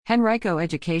Henrico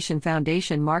Education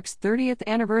Foundation marks 30th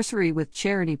anniversary with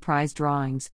charity prize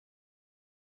drawings.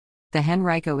 The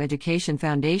Henrico Education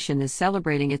Foundation is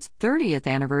celebrating its 30th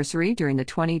anniversary during the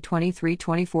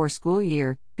 2023-24 school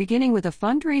year, beginning with a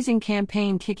fundraising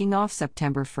campaign kicking off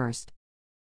September 1st.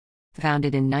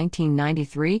 Founded in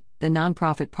 1993, the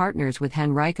nonprofit partners with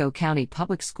Henrico County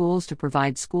Public Schools to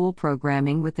provide school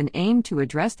programming with an aim to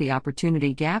address the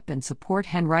opportunity gap and support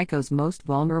Henrico's most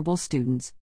vulnerable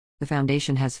students. The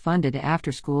foundation has funded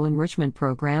after-school enrichment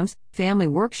programs, family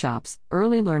workshops,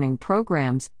 early learning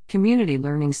programs, community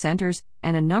learning centers,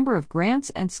 and a number of grants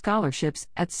and scholarships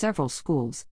at several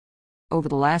schools. Over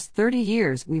the last 30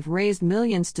 years, we've raised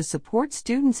millions to support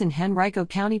students in Henrico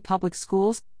County Public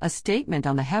Schools, a statement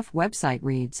on the HEF website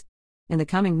reads. In the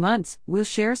coming months, we'll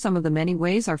share some of the many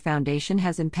ways our foundation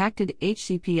has impacted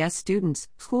HCPS students,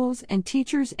 schools, and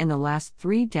teachers in the last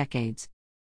 3 decades.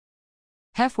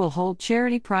 HEF will hold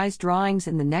charity prize drawings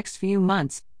in the next few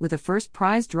months, with a first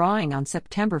prize drawing on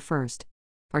September 1st.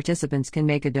 Participants can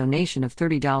make a donation of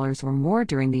 $30 or more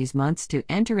during these months to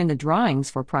enter in the drawings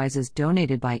for prizes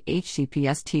donated by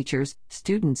HCPS teachers,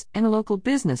 students, and local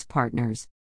business partners.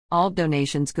 All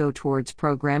donations go towards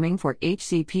programming for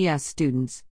HCPS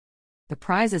students. The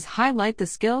prizes highlight the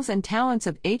skills and talents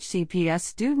of HCPS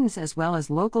students as well as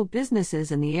local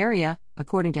businesses in the area,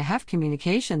 according to HEF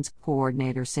Communications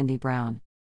Coordinator Cindy Brown.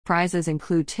 Prizes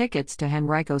include tickets to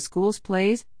Henrico Schools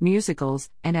plays, musicals,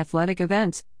 and athletic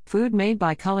events, food made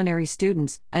by culinary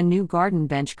students, a new garden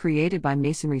bench created by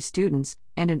masonry students,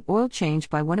 and an oil change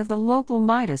by one of the local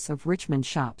Midas of Richmond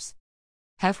shops.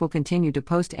 HEF will continue to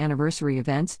post anniversary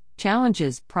events,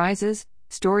 challenges, prizes,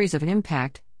 stories of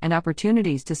impact, and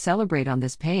opportunities to celebrate on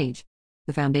this page.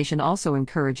 The foundation also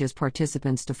encourages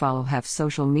participants to follow HEF's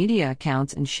social media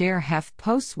accounts and share HEF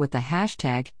posts with the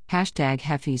hashtag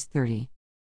 #HEFIES30.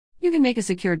 You can make a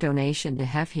secure donation to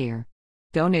HEF here.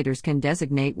 Donators can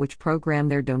designate which program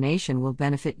their donation will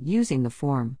benefit using the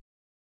form.